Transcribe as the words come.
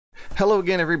Hello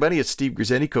again, everybody. It's Steve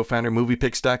Grizzetti, co-founder of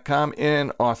MoviePix.com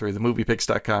and author of the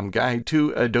MoviePix.com Guide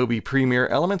to Adobe Premiere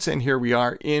Elements. And here we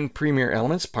are in Premiere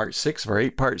Elements, part 6 of our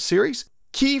 8-part series.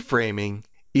 Keyframing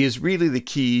is really the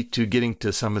key to getting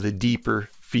to some of the deeper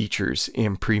features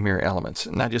in Premiere Elements.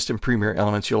 Not just in Premiere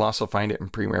Elements, you'll also find it in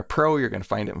Premiere Pro. You're going to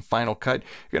find it in Final Cut.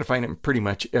 You're going to find it in pretty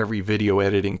much every video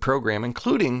editing program,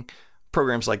 including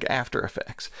programs like After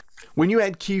Effects. When you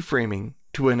add keyframing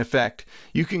to an effect,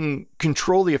 you can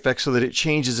control the effect so that it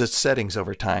changes its settings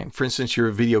over time. For instance, your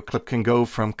video clip can go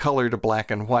from color to black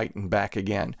and white and back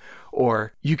again.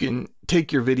 Or you can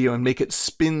take your video and make it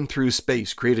spin through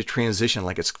space, create a transition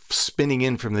like it's spinning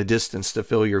in from the distance to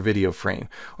fill your video frame,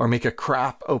 or make a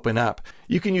crop open up.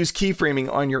 You can use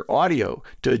keyframing on your audio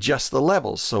to adjust the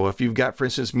levels. So if you've got, for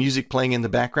instance, music playing in the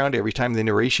background, every time the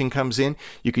narration comes in,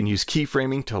 you can use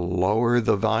keyframing to lower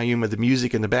the volume of the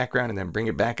music in the background and then bring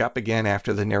it back up again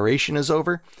after the narration is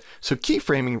over. So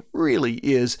keyframing really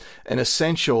is an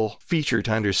essential feature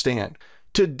to understand.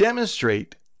 To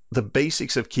demonstrate the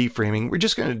basics of keyframing, we're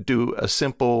just going to do a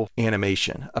simple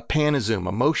animation, a pan and zoom,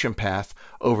 a motion path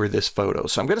over this photo.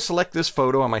 So I'm going to select this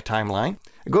photo on my timeline.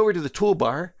 I go over to the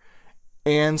toolbar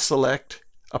and select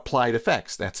Applied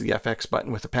Effects. That's the FX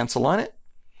button with a pencil on it.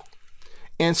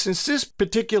 And since this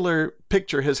particular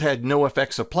picture has had no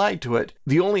effects applied to it,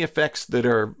 the only effects that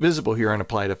are visible here on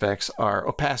Applied Effects are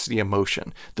opacity and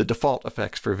motion, the default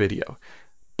effects for video.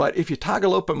 But if you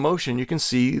toggle open motion, you can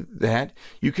see that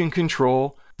you can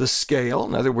control the scale,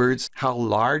 in other words, how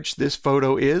large this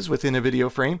photo is within a video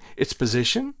frame, its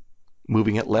position,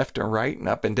 moving it left and right and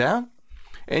up and down,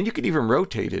 and you can even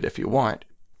rotate it if you want.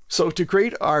 So to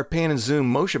create our pan and zoom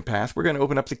motion path, we're going to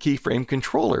open up the keyframe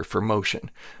controller for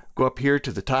motion. Go up here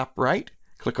to the top right,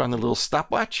 click on the little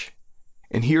stopwatch,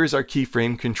 and here's our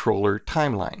keyframe controller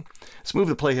timeline. Let's move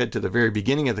the playhead to the very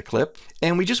beginning of the clip,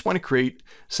 and we just want to create,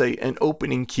 say, an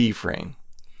opening keyframe.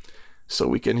 So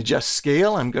we can adjust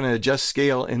scale. I'm going to adjust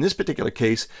scale in this particular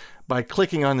case by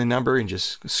clicking on the number and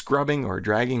just scrubbing or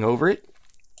dragging over it.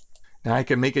 Now I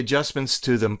can make adjustments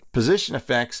to the position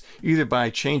effects either by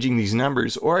changing these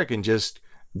numbers, or I can just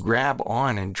grab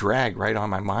on and drag right on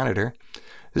my monitor.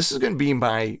 This is going to be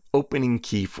my opening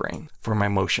keyframe for my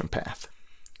motion path.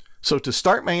 So to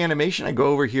start my animation, I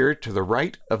go over here to the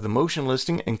right of the motion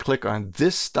listing and click on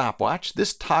this stopwatch.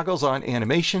 This toggles on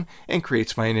animation and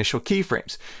creates my initial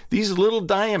keyframes. These little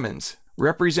diamonds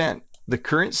represent the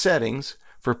current settings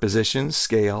for position,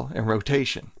 scale, and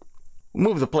rotation.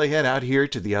 Move the playhead out here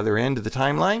to the other end of the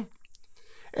timeline,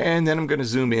 and then I'm going to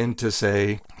zoom in to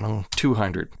say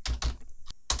 200.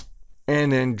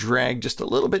 And then drag just a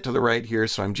little bit to the right here,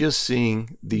 so I'm just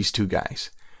seeing these two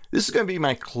guys. This is going to be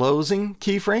my closing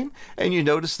keyframe, and you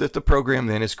notice that the program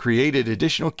then has created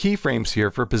additional keyframes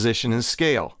here for position and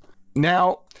scale.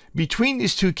 Now, between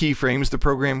these two keyframes, the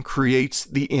program creates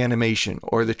the animation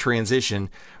or the transition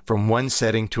from one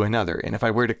setting to another. And if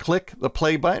I were to click the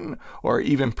play button or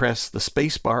even press the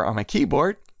space bar on my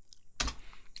keyboard,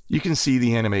 you can see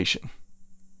the animation.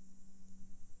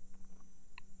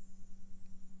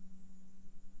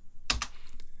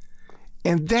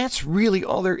 And that's really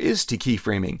all there is to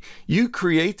keyframing. You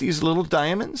create these little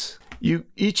diamonds,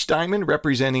 each diamond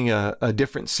representing a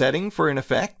different setting for an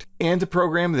effect, and the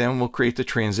program then will create the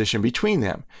transition between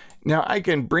them. Now I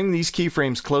can bring these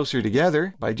keyframes closer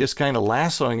together by just kind of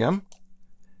lassoing them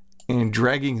and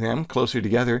dragging them closer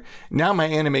together. Now my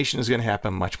animation is going to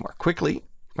happen much more quickly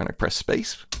when I press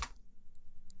space.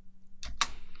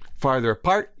 Farther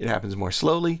apart, it happens more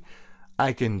slowly.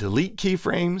 I can delete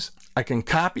keyframes. I can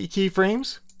copy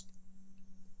keyframes.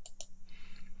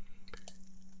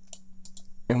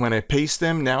 And when I paste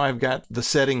them, now I've got the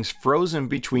settings frozen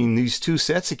between these two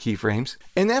sets of keyframes.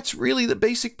 And that's really the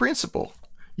basic principle.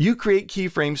 You create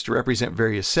keyframes to represent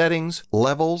various settings,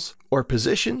 levels, or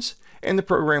positions, and the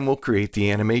program will create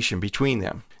the animation between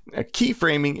them. Now,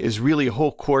 keyframing is really a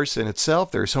whole course in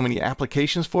itself. There are so many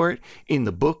applications for it. In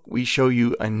the book, we show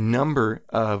you a number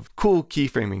of cool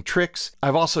keyframing tricks.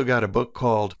 I've also got a book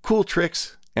called Cool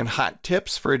Tricks and Hot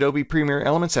Tips for Adobe Premiere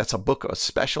Elements. That's a book of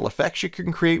special effects you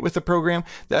can create with the program.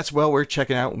 That's well worth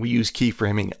checking out. We use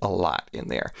keyframing a lot in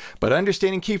there. But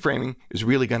understanding keyframing is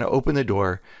really going to open the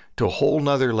door to a whole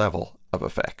nother level of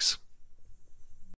effects.